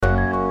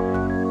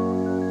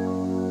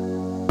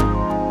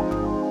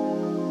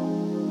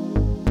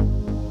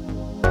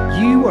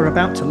You are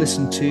about to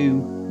listen to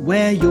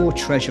Where Your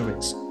Treasure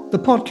Is, the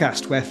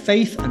podcast where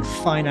faith and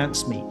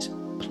finance meet.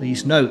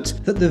 Please note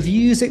that the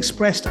views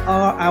expressed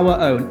are our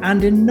own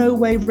and in no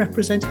way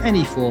represent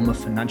any form of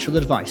financial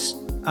advice.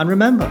 And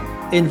remember,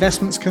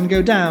 investments can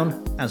go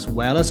down as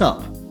well as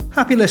up.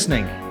 Happy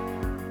listening.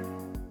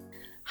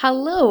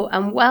 Hello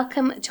and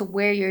welcome to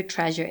Where Your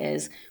Treasure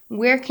Is.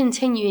 We're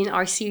continuing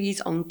our series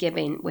on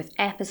giving with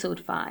episode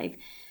 5.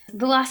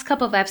 The last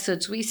couple of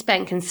episodes we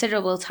spent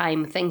considerable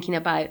time thinking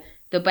about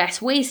the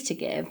best ways to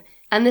give,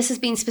 and this has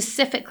been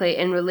specifically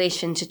in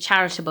relation to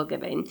charitable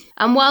giving.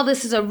 And while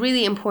this is a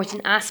really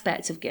important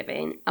aspect of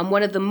giving, and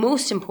one of the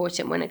most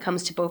important when it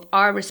comes to both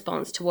our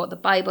response to what the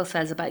Bible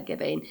says about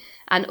giving,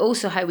 and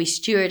also how we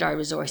steward our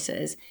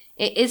resources,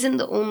 it isn't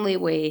the only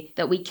way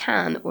that we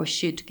can or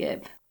should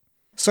give.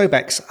 So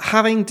Bex,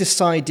 having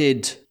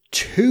decided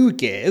to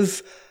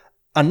give,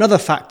 another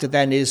factor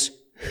then is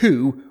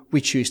who we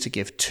choose to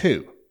give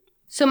to.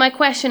 So my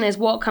question is,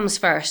 what comes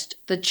first,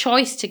 the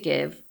choice to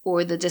give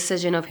or the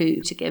decision of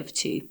who to give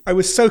to? I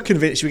was so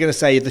convinced you were going to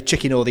say the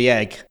chicken or the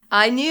egg.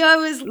 I knew I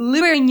was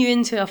luring you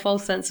into a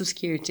false sense of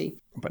security.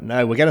 But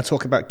no, we're going to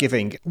talk about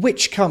giving.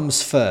 Which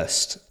comes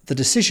first, the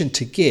decision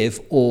to give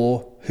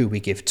or who we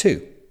give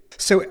to?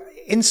 So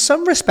in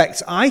some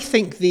respects, I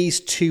think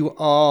these two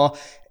are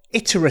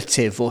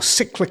iterative or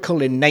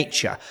cyclical in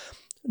nature.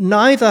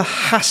 Neither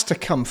has to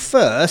come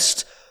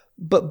first,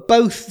 but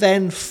both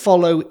then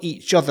follow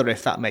each other,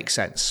 if that makes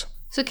sense.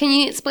 So can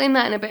you explain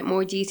that in a bit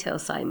more detail,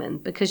 Simon?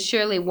 Because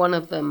surely one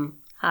of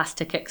them has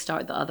to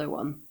kickstart the other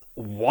one.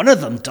 One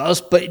of them does,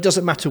 but it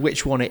doesn't matter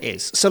which one it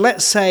is. So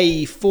let's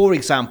say, for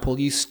example,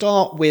 you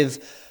start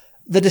with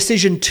the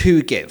decision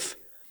to give.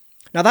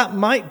 Now that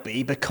might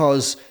be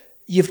because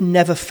you've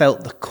never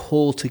felt the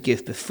call to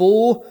give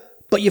before,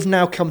 but you've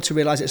now come to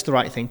realise it's the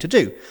right thing to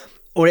do.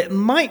 Or it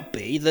might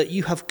be that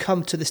you have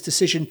come to this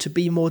decision to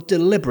be more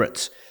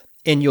deliberate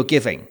in your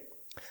giving.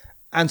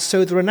 And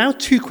so there are now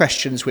two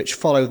questions which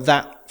follow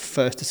that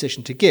first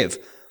decision to give.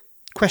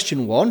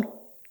 Question 1,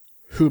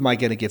 who am I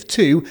going to give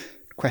to?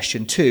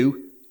 Question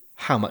 2,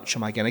 how much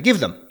am I going to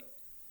give them?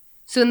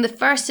 So in the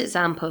first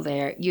example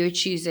there, you're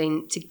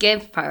choosing to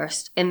give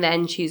first and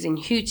then choosing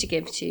who to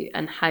give to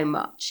and how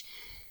much.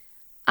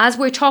 As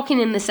we're talking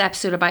in this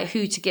episode about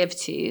who to give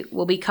to,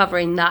 we'll be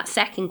covering that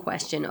second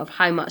question of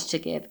how much to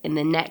give in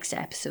the next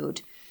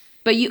episode.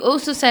 But you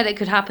also said it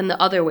could happen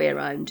the other way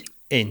around.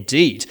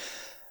 Indeed.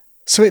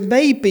 So it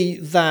may be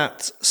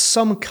that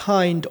some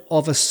kind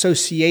of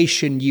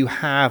association you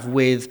have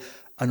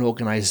with an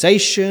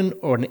organisation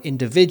or an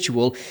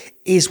individual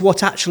is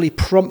what actually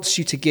prompts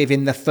you to give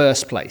in the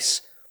first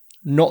place,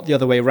 not the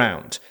other way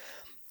around.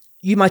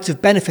 You might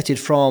have benefited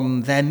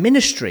from their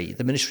ministry,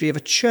 the ministry of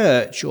a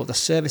church or the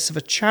service of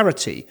a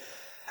charity,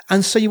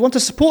 and so you want to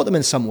support them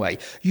in some way.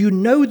 You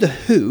know the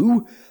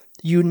who,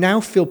 you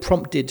now feel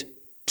prompted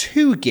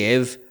to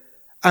give,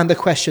 and the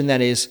question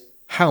then is,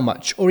 how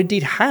much, or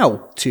indeed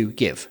how to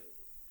give.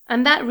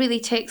 And that really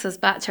takes us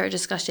back to our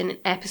discussion in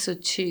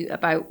episode 2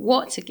 about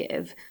what to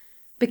give,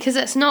 because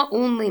it's not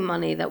only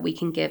money that we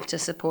can give to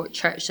support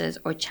churches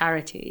or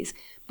charities,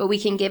 but we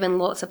can give in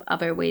lots of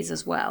other ways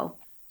as well.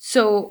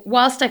 So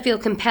whilst I feel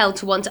compelled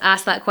to want to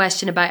ask that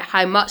question about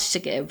how much to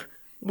give,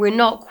 we're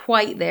not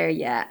quite there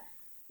yet.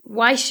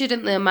 Why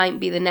shouldn't the amount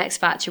be the next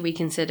factor we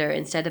consider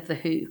instead of the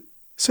who?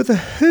 So the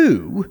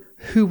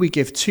who we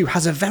give to,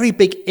 has a very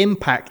big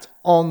impact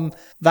on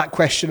that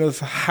question of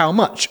how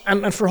much,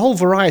 and for a whole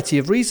variety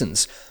of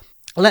reasons.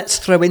 Let's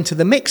throw into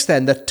the mix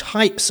then the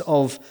types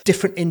of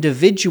different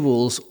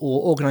individuals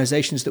or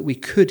organisations that we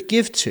could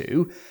give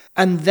to,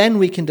 and then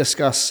we can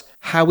discuss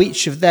how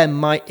each of them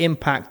might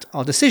impact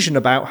our decision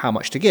about how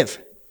much to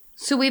give.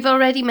 So we've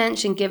already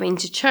mentioned giving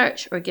to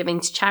church or giving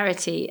to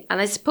charity,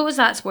 and I suppose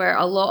that's where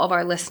a lot of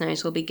our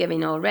listeners will be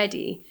giving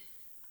already.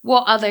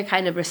 What other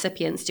kind of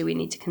recipients do we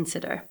need to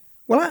consider?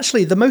 Well,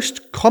 actually, the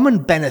most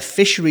common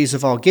beneficiaries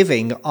of our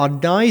giving are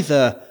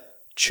neither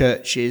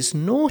churches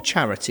nor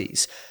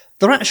charities.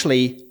 They're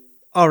actually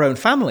our own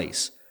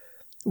families.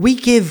 We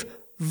give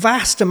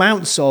vast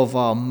amounts of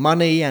our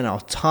money and our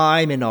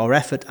time and our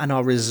effort and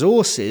our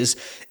resources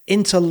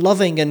into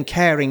loving and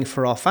caring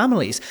for our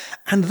families.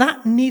 And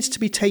that needs to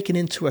be taken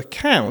into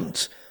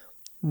account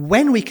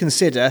when we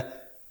consider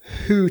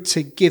who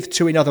to give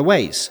to in other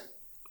ways.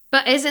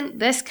 But isn't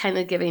this kind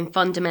of giving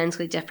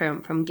fundamentally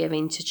different from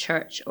giving to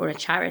church or a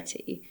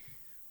charity?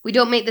 We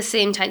don't make the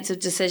same types of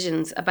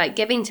decisions about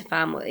giving to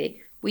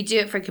family. We do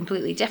it for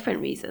completely different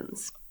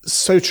reasons.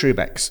 So true,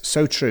 Bex,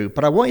 so true.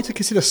 But I want you to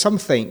consider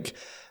something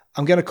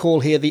I'm going to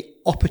call here the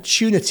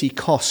opportunity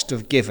cost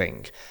of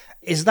giving.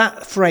 Is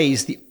that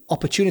phrase, the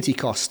opportunity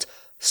cost,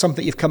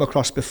 something you've come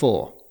across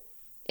before?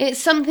 It's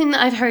something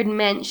that I've heard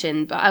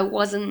mentioned, but I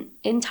wasn't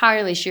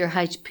entirely sure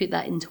how to put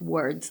that into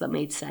words that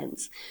made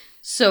sense.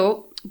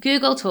 So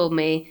Google told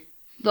me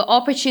the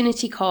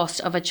opportunity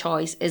cost of a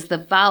choice is the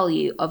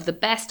value of the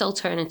best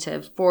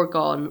alternative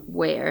foregone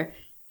where,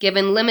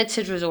 given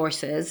limited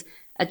resources,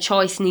 a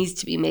choice needs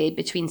to be made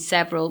between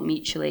several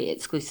mutually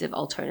exclusive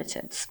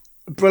alternatives.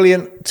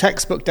 Brilliant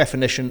textbook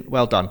definition.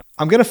 Well done.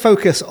 I'm going to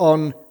focus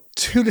on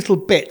two little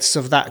bits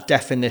of that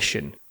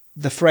definition.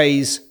 The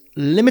phrase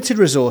limited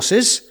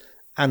resources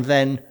and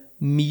then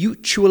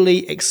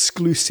mutually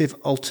exclusive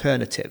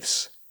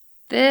alternatives.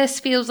 This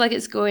feels like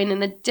it's going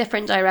in a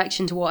different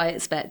direction to what I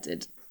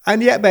expected.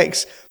 And yet,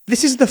 Bex,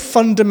 this is the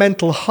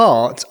fundamental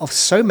heart of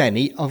so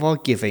many of our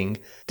giving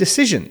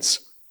decisions.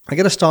 I'm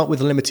going to start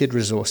with limited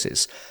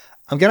resources.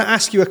 I'm going to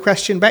ask you a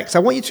question, Bex. I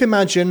want you to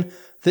imagine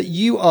that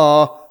you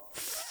are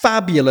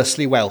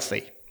fabulously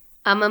wealthy.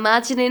 I'm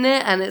imagining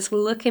it and it's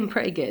looking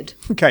pretty good.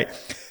 Okay.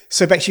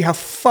 So, Bex, you have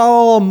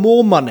far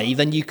more money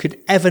than you could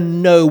ever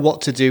know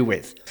what to do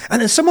with. And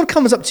then someone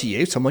comes up to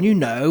you, someone you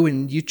know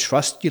and you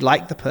trust, you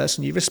like the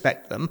person, you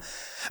respect them,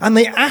 and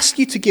they ask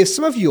you to give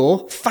some of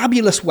your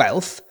fabulous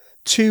wealth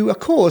to a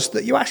cause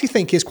that you actually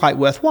think is quite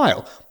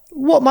worthwhile.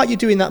 What might you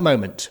do in that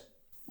moment?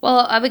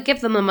 Well, I would give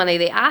them the money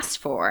they asked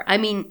for. I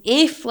mean,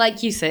 if,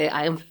 like you say,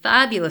 I am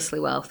fabulously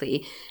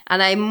wealthy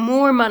and I have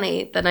more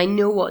money than I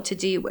know what to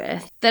do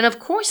with, then of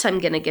course I'm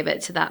going to give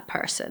it to that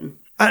person.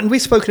 And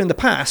we've spoken in the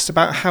past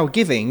about how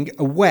giving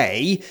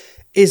away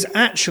is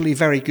actually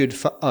very good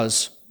for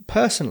us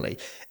personally.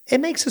 It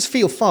makes us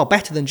feel far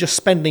better than just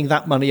spending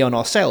that money on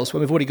ourselves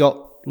when we've already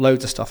got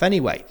loads of stuff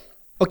anyway.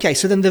 Okay,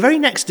 so then the very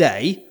next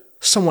day,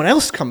 someone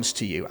else comes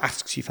to you,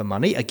 asks you for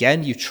money.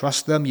 Again, you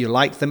trust them, you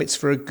like them, it's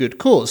for a good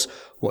cause.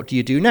 What do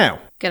you do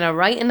now? Gonna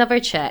write another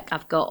check.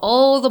 I've got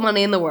all the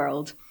money in the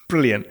world.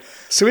 Brilliant.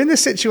 So in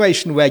this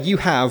situation where you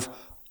have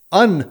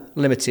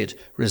unlimited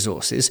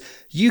resources,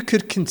 you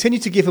could continue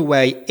to give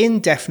away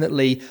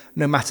indefinitely,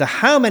 no matter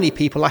how many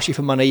people ask you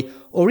for money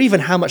or even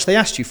how much they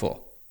asked you for.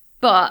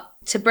 But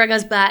to bring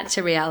us back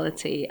to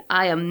reality,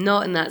 I am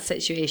not in that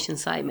situation,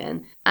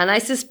 Simon. And I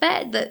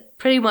suspect that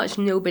pretty much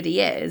nobody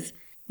is.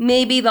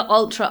 Maybe the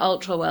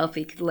ultra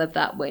wealthy could live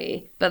that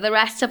way, but the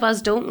rest of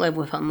us don't live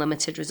with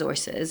unlimited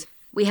resources.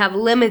 We have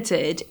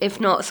limited, if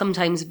not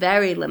sometimes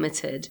very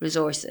limited,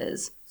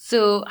 resources.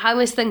 So how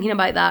is thinking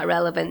about that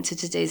relevant to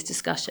today's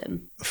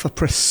discussion? For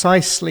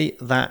precisely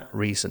that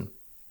reason.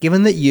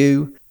 Given that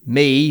you,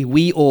 me,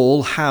 we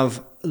all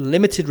have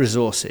limited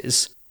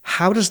resources,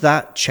 how does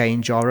that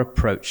change our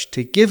approach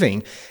to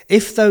giving?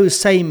 If those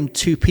same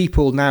two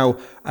people now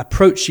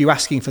approach you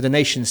asking for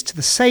donations to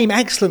the same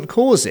excellent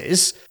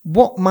causes,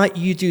 what might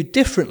you do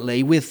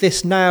differently with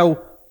this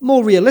now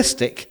more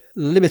realistic,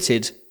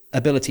 limited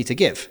ability to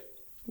give?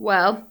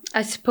 Well,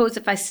 I suppose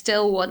if I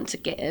still want to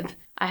give,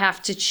 I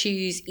have to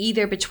choose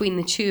either between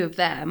the two of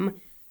them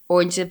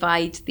or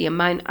divide the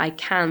amount I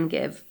can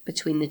give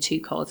between the two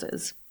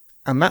causes.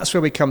 And that's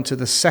where we come to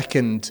the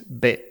second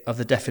bit of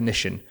the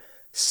definition.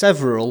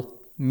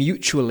 Several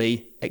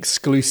mutually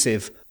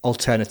exclusive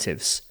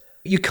alternatives.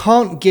 You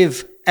can't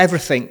give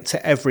everything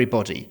to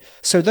everybody.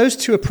 So those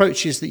two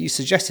approaches that you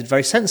suggested,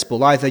 very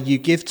sensible. Either you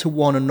give to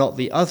one and not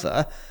the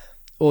other,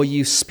 or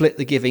you split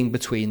the giving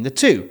between the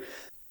two.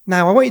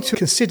 Now, I want you to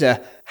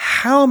consider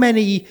how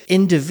many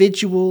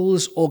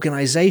individuals,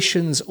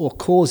 organizations, or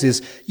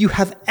causes you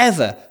have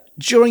ever,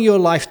 during your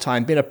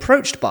lifetime, been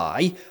approached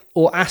by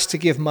or asked to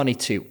give money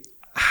to.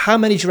 How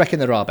many do you reckon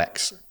there are,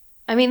 Bex?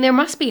 I mean, there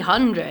must be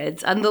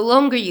hundreds, and the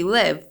longer you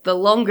live, the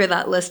longer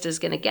that list is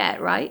going to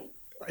get, right?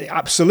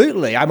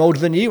 Absolutely. I'm older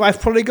than you. I've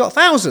probably got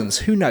thousands.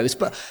 Who knows?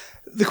 But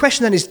the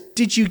question then is,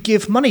 did you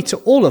give money to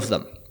all of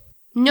them?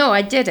 No,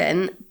 I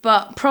didn't,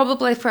 but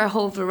probably for a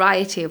whole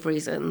variety of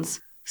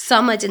reasons.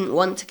 Some I didn't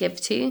want to give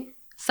to,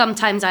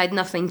 sometimes I had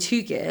nothing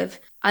to give,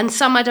 and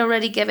some I'd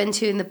already given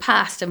to in the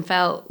past and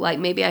felt like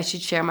maybe I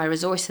should share my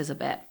resources a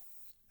bit.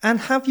 And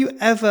have you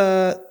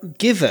ever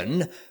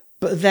given,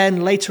 but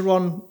then later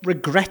on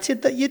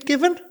regretted that you'd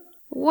given?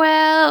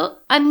 Well,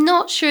 I'm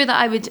not sure that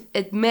I would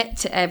admit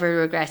to ever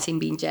regretting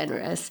being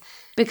generous,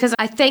 because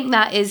I think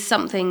that is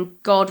something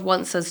God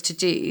wants us to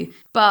do.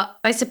 But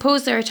I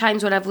suppose there are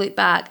times when I've looked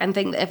back and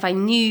think that if I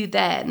knew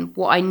then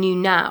what I knew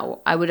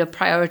now, I would have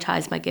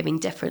prioritised my giving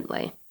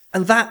differently.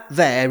 And that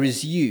there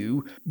is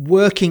you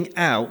working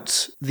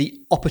out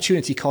the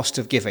opportunity cost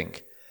of giving.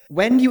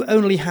 When you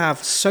only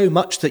have so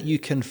much that you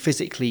can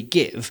physically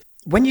give,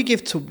 when you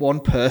give to one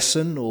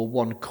person or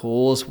one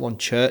cause, one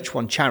church,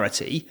 one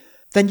charity,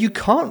 then you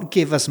can't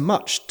give as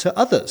much to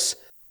others.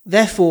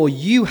 Therefore,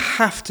 you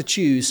have to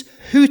choose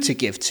who to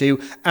give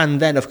to, and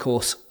then, of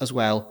course, as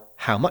well,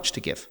 how much to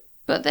give.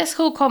 But this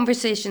whole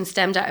conversation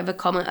stemmed out of a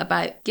comment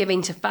about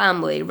giving to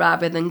family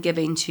rather than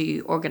giving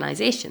to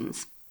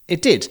organisations.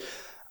 It did.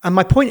 And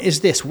my point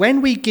is this,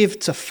 when we give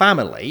to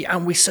family,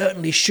 and we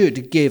certainly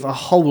should give a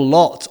whole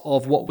lot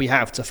of what we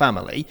have to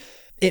family,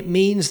 it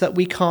means that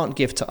we can't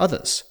give to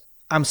others.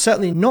 I'm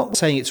certainly not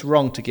saying it's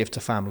wrong to give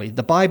to family.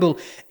 The Bible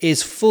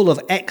is full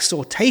of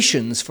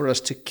exhortations for us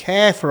to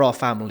care for our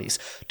families,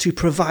 to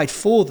provide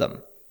for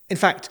them. In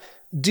fact,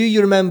 do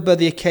you remember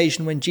the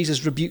occasion when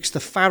Jesus rebukes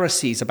the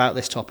Pharisees about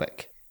this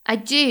topic? I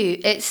do.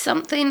 It's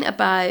something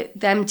about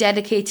them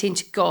dedicating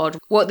to God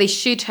what they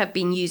should have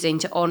been using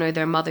to honour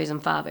their mothers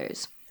and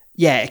fathers.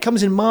 Yeah, it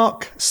comes in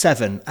Mark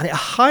 7, and it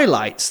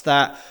highlights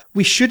that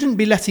we shouldn't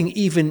be letting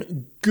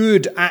even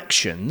good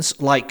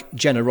actions like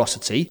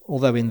generosity,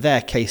 although in their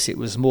case it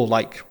was more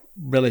like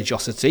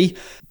religiosity,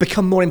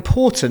 become more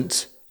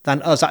important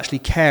than us actually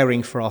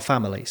caring for our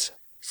families.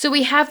 So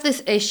we have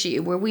this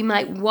issue where we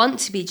might want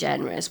to be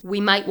generous. We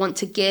might want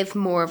to give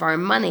more of our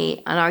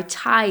money and our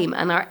time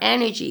and our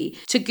energy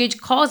to good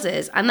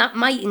causes, and that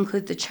might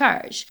include the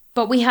church.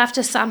 But we have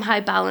to somehow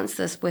balance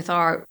this with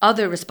our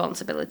other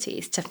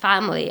responsibilities to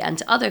family and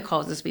to other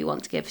causes we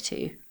want to give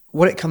to.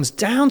 What it comes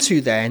down to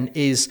then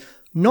is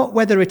not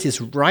whether it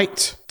is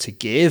right to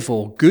give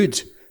or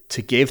good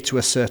to give to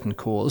a certain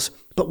cause,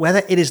 but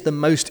whether it is the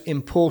most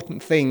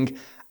important thing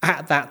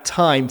at that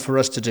time for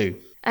us to do.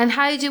 And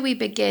how do we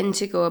begin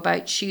to go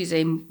about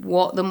choosing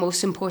what the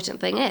most important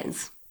thing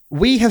is?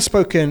 We have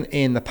spoken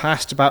in the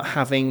past about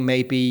having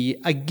maybe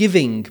a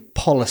giving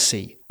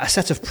policy, a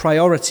set of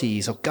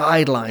priorities or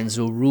guidelines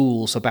or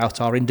rules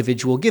about our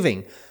individual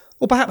giving,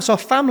 or perhaps our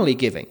family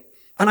giving.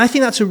 And I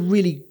think that's a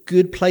really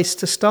good place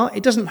to start.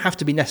 It doesn't have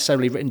to be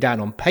necessarily written down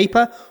on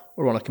paper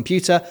or on a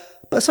computer,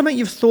 but something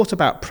you've thought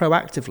about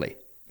proactively.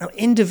 Now,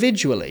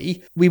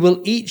 individually, we will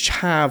each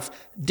have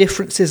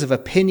differences of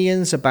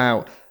opinions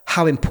about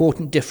how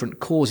important different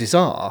causes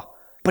are.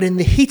 But in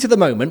the heat of the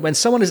moment, when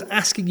someone is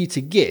asking you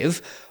to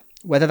give,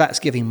 whether that's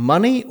giving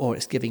money or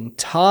it's giving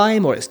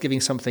time or it's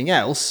giving something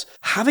else,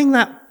 having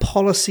that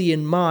policy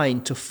in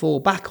mind to fall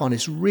back on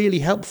is really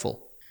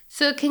helpful.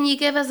 So can you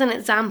give us an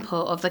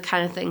example of the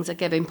kind of things a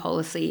giving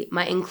policy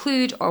might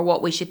include, or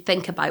what we should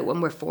think about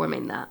when we're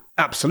forming that?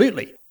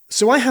 Absolutely.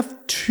 So I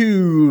have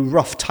two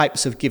rough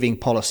types of giving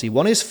policy.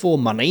 One is for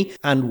money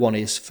and one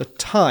is for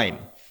time.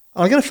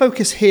 I'm going to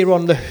focus here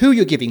on the who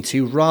you're giving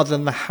to rather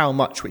than the how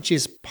much, which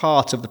is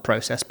part of the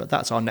process, but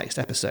that's our next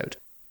episode.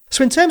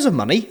 So in terms of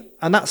money,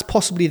 and that's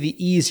possibly the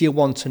easier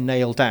one to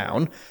nail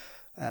down,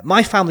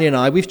 my family and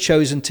I, we've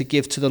chosen to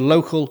give to the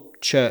local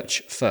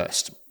church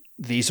first.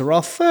 These are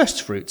our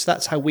first fruits.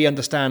 That's how we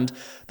understand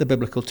the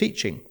biblical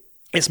teaching.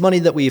 It's money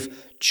that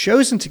we've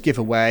chosen to give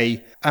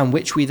away and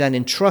which we then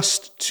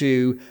entrust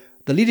to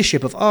the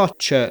leadership of our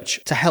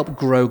church to help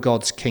grow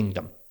God's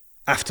kingdom.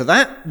 After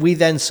that, we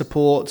then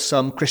support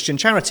some Christian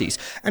charities.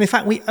 And in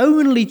fact, we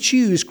only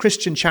choose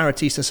Christian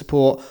charities to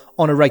support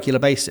on a regular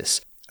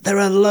basis. There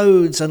are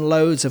loads and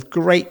loads of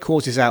great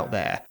causes out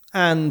there.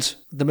 And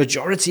the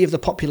majority of the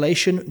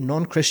population,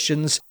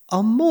 non-Christians,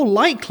 are more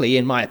likely,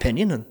 in my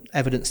opinion, and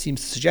evidence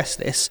seems to suggest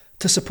this,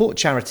 to support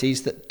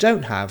charities that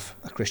don't have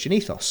a Christian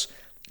ethos,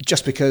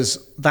 just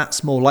because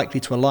that's more likely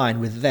to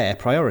align with their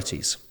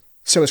priorities.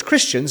 So as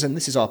Christians, and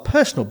this is our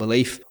personal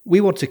belief, we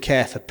want to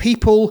care for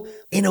people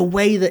in a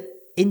way that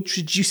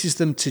introduces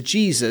them to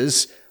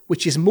Jesus,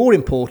 which is more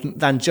important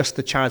than just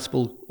the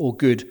charitable or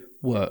good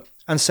work.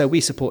 And so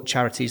we support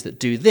charities that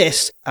do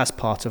this as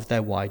part of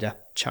their wider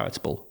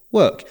charitable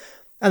work.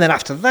 And then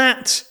after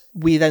that,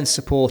 we then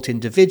support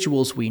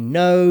individuals we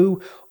know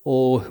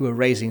or who are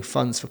raising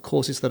funds for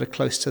causes that are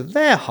close to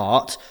their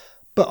heart,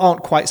 but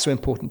aren't quite so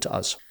important to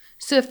us.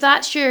 So if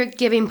that's your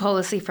giving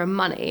policy for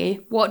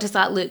money, what does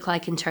that look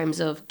like in terms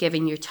of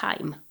giving your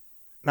time?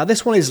 Now,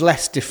 this one is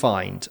less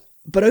defined,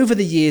 but over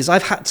the years,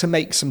 I've had to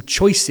make some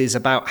choices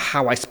about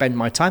how I spend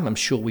my time. I'm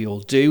sure we all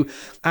do,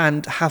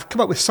 and have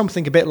come up with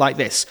something a bit like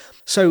this.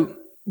 So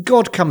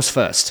God comes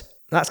first.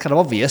 That's kind of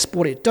obvious, but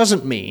what it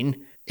doesn't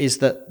mean is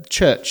that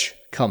church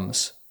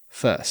comes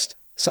first.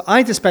 So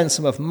I spend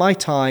some of my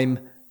time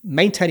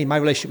maintaining my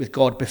relationship with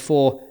God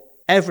before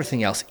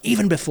everything else,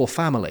 even before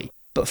family.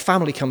 But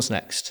family comes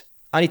next.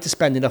 I need to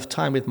spend enough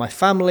time with my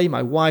family,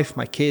 my wife,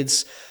 my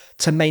kids,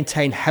 to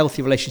maintain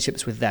healthy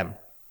relationships with them.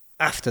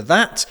 After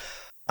that,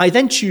 I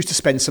then choose to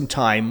spend some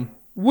time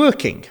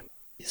working.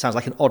 It sounds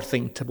like an odd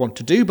thing to want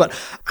to do, but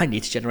I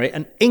need to generate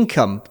an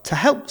income to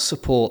help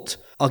support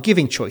our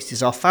giving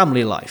choices, our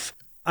family life.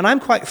 And I'm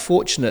quite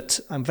fortunate,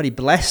 I'm very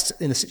blessed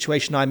in the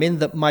situation I'm in,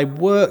 that my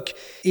work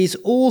is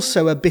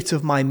also a bit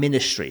of my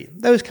ministry.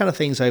 Those kind of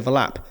things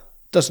overlap.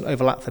 Doesn't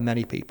overlap for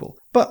many people.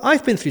 But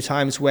I've been through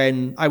times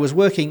when I was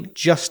working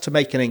just to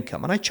make an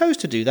income, and I chose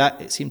to do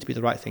that. It seemed to be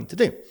the right thing to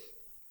do.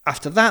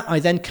 After that, I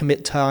then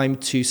commit time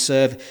to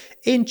serve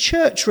in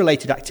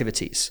church-related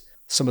activities.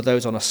 Some of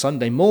those on a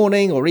Sunday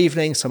morning or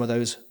evening, some of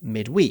those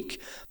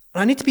midweek.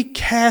 And I need to be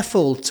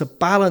careful to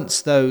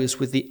balance those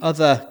with the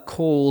other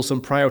calls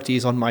and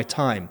priorities on my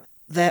time.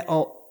 There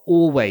are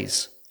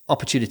always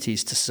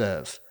opportunities to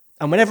serve.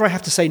 And whenever I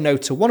have to say no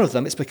to one of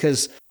them, it's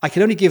because I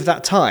can only give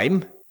that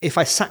time if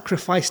I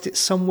sacrificed it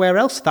somewhere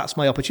else. That's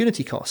my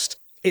opportunity cost.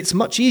 It's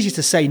much easier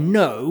to say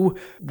no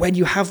when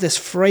you have this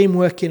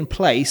framework in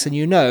place and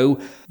you know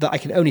that I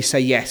can only say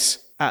yes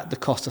at the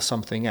cost of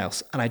something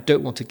else, and I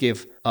don't want to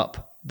give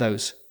up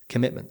those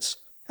commitments.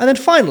 And then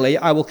finally,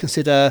 I will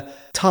consider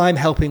time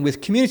helping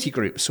with community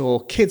groups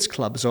or kids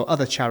clubs or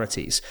other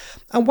charities.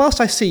 And whilst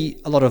I see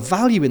a lot of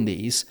value in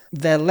these,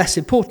 they're less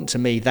important to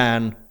me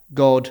than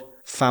God,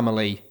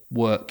 family,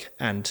 work,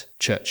 and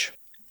church.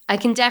 I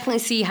can definitely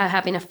see how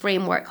having a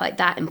framework like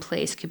that in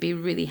place could be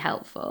really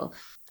helpful.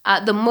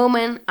 At the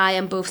moment, I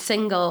am both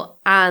single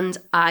and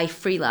I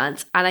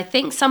freelance. And I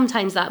think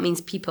sometimes that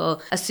means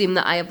people assume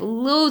that I have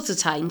loads of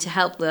time to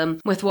help them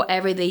with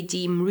whatever they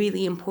deem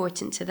really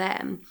important to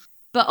them.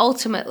 But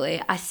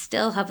ultimately, I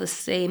still have the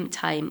same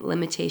time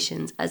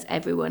limitations as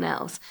everyone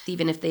else,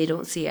 even if they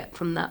don't see it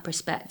from that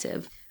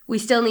perspective. We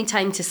still need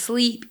time to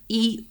sleep,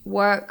 eat,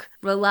 work,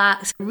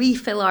 relax,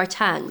 refill our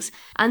tanks,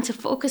 and to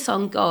focus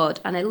on God.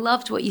 And I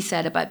loved what you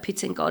said about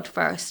putting God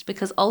first,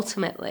 because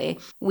ultimately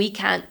we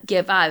can't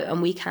give out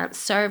and we can't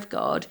serve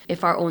God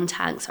if our own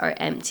tanks are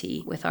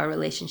empty with our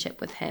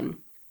relationship with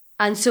Him.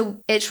 And so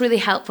it's really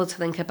helpful to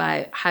think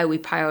about how we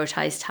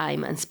prioritise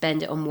time and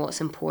spend it on what's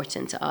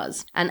important to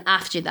us. And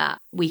after that,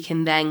 we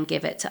can then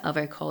give it to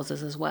other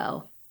causes as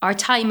well. Our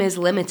time is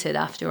limited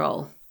after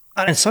all.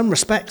 And in some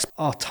respects,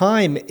 our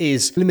time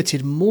is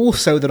limited more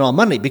so than our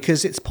money,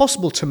 because it's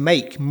possible to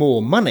make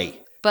more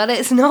money. But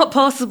it's not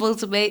possible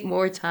to make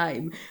more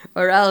time,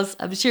 or else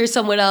I'm sure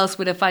someone else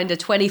would have found a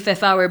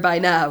 25th hour by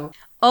now.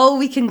 All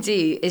we can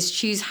do is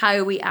choose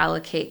how we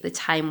allocate the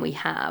time we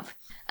have.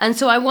 And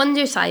so I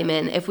wonder,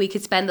 Simon, if we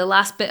could spend the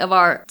last bit of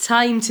our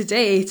time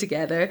today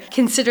together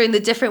considering the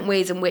different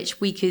ways in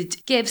which we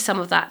could give some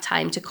of that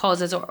time to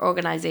causes or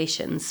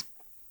organisations.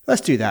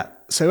 Let's do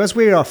that. So as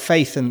we're our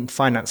faith and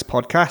finance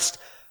podcast,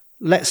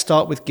 let's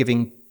start with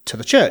giving to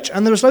the church.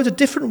 And there's loads of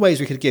different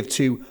ways we could give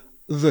to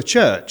the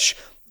church.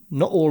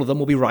 Not all of them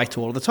will be right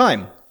all of the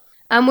time.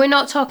 And we're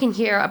not talking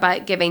here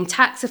about giving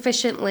tax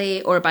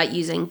efficiently or about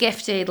using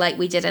gifted like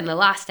we did in the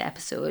last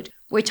episode.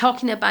 We're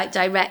talking about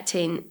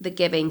directing the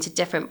giving to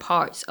different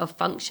parts of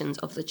functions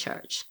of the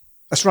church.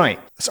 That's right.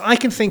 So I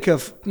can think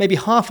of maybe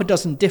half a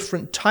dozen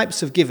different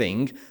types of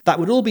giving that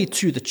would all be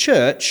to the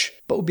church,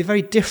 but would be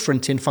very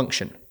different in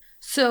function.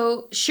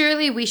 So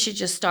surely we should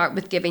just start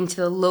with giving to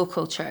the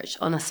local church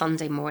on a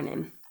Sunday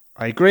morning.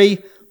 I agree.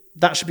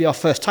 That should be our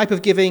first type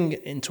of giving,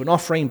 into an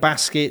offering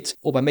basket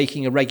or by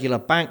making a regular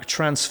bank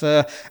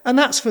transfer. And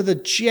that's for the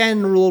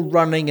general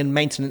running and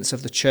maintenance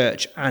of the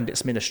church and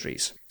its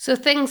ministries. So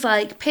things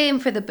like paying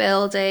for the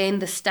building,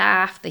 the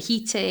staff, the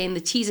heating,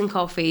 the teas and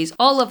coffees,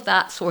 all of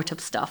that sort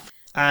of stuff.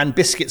 And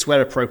biscuits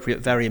where appropriate,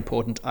 very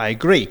important, I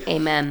agree.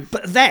 Amen.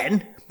 But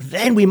then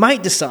we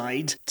might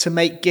decide to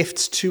make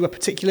gifts to a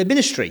particular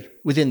ministry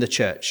within the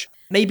church.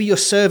 Maybe you're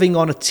serving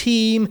on a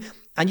team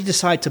and you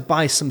decide to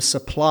buy some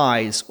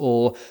supplies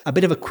or a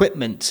bit of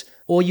equipment,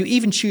 or you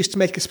even choose to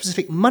make a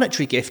specific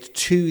monetary gift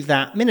to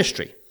that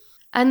ministry.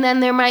 And then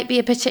there might be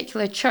a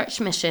particular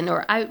church mission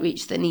or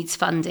outreach that needs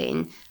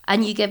funding,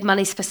 and you give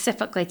money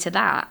specifically to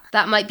that.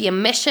 That might be a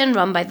mission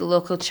run by the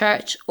local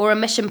church or a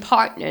mission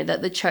partner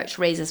that the church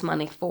raises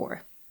money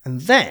for.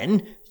 And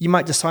then you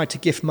might decide to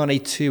give money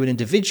to an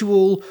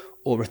individual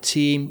or a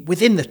team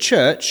within the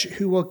church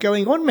who are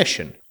going on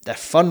mission. They're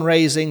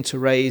fundraising to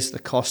raise the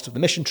cost of the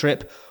mission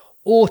trip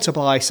or to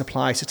buy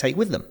supplies to take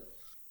with them.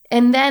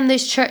 And then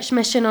there's church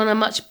mission on a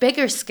much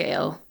bigger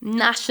scale,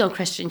 national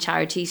Christian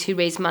charities who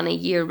raise money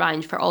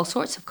year-round for all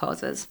sorts of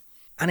causes.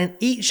 And in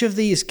each of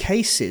these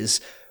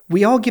cases,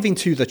 we are giving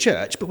to the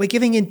church, but we're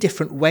giving in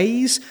different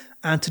ways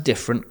and to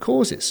different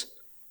causes.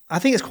 I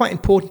think it's quite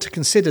important to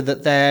consider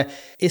that there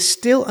is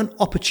still an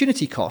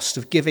opportunity cost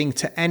of giving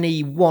to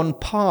any one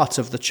part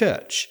of the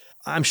church.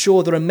 I'm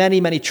sure there are many,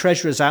 many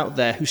treasurers out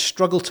there who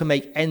struggle to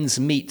make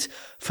ends meet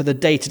for the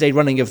day-to-day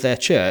running of their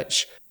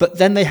church, but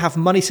then they have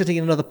money sitting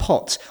in another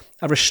pot,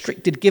 a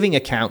restricted giving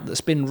account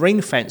that's been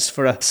ring-fenced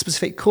for a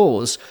specific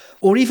cause,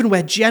 or even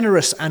where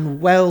generous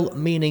and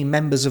well-meaning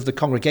members of the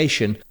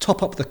congregation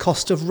top up the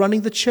cost of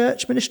running the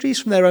church ministries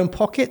from their own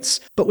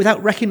pockets, but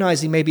without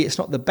recognising maybe it's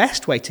not the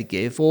best way to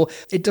give, or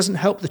it doesn't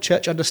help the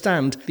church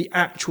understand the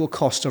actual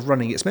cost of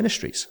running its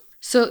ministries.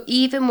 So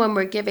even when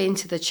we're giving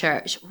to the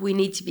church, we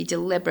need to be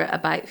deliberate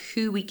about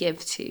who we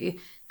give to,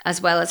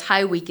 as well as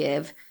how we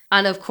give,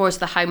 and of course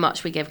the how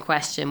much we give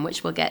question,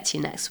 which we'll get to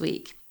next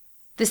week.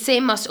 The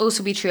same must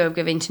also be true of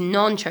giving to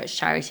non-church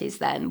charities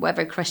then,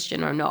 whether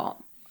Christian or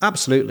not.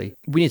 Absolutely.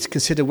 We need to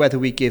consider whether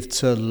we give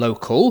to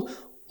local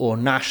or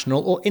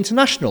national or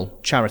international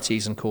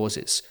charities and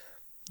causes.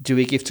 Do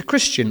we give to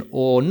Christian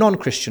or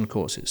non-Christian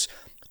causes?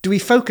 Do we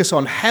focus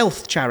on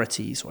health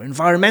charities or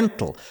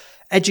environmental,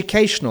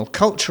 educational,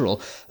 cultural,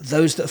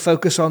 those that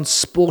focus on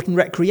sport and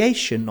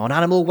recreation, on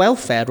animal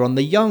welfare, on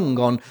the young,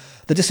 on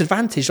the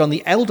disadvantaged, on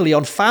the elderly,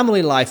 on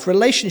family life,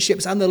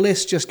 relationships, and the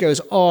list just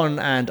goes on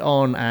and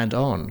on and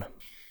on.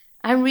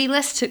 And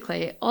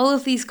realistically, all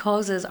of these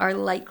causes are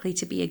likely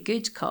to be a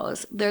good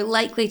cause. They're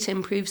likely to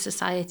improve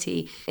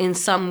society in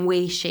some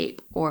way,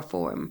 shape, or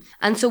form.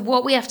 And so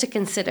what we have to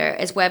consider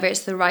is whether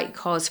it's the right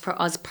cause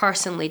for us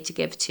personally to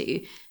give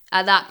to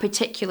at that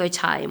particular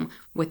time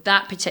with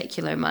that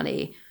particular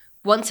money.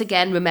 Once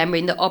again,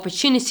 remembering the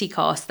opportunity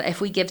cost that if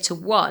we give to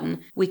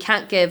one, we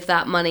can't give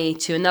that money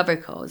to another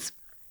cause.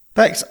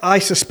 Bex, I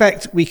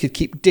suspect we could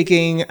keep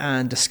digging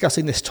and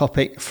discussing this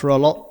topic for a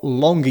lot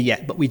longer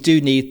yet, but we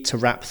do need to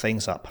wrap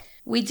things up.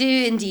 We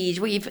do indeed.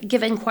 We've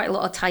given quite a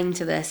lot of time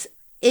to this.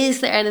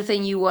 Is there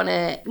anything you want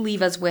to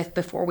leave us with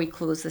before we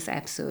close this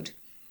episode?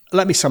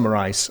 Let me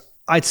summarise.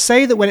 I'd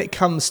say that when it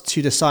comes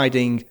to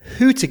deciding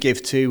who to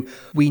give to,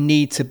 we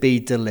need to be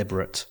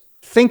deliberate.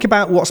 Think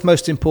about what's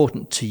most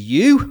important to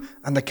you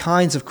and the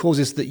kinds of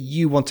causes that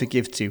you want to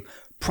give to.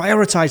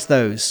 Prioritize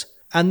those,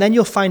 and then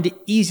you'll find it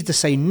easy to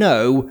say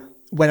no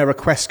when a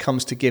request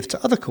comes to give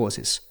to other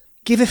causes.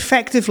 Give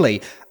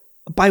effectively,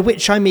 by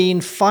which I mean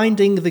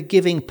finding the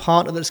giving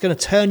partner that's going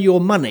to turn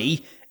your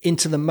money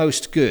into the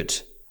most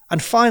good.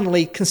 And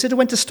finally, consider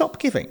when to stop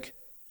giving.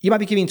 You might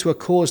be giving to a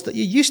cause that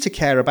you used to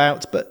care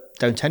about, but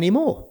don't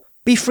anymore.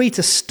 Be free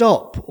to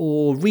stop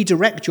or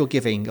redirect your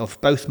giving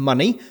of both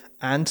money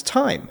and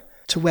time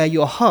to where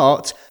your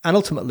heart and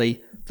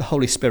ultimately the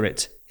Holy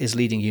Spirit is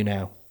leading you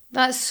now.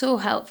 That's so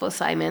helpful,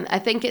 Simon. I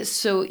think it's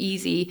so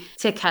easy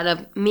to kind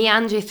of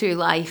meander through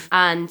life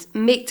and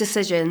make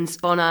decisions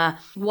on a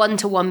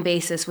one-to-one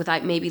basis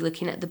without maybe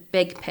looking at the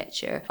big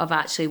picture of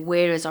actually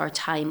where is our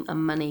time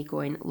and money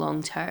going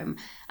long term,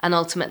 and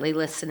ultimately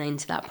listening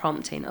to that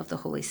prompting of the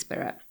Holy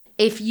Spirit.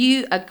 If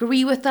you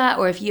agree with that,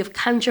 or if you have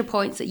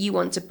counterpoints that you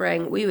want to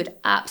bring, we would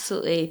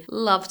absolutely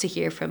love to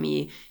hear from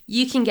you.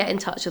 You can get in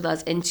touch with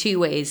us in 2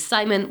 ways.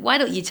 Simon, why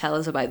don't you tell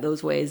us about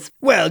those ways?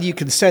 Well, you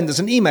can send us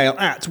an email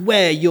at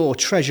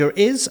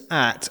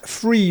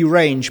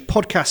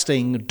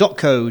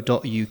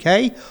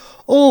whereyourtreasureis@freerangepodcasting.co.uk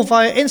or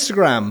via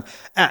Instagram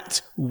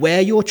at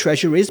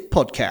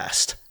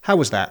whereyourtreasureispodcast. How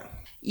was that?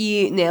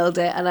 You nailed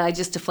it, and I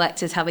just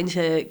deflected having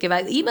to give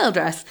out the email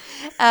address.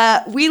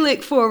 We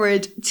look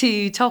forward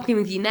to talking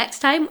with you next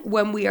time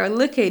when we are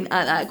looking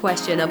at that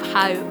question of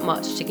how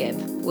much to give.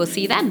 We'll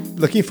see you then.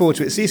 Looking forward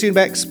to it. See you soon,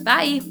 Bex.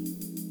 Bye.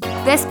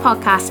 This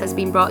podcast has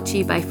been brought to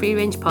you by Free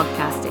Range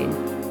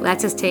Podcasting.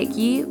 Let us take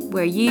you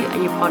where you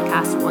and your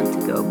podcast want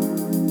to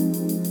go.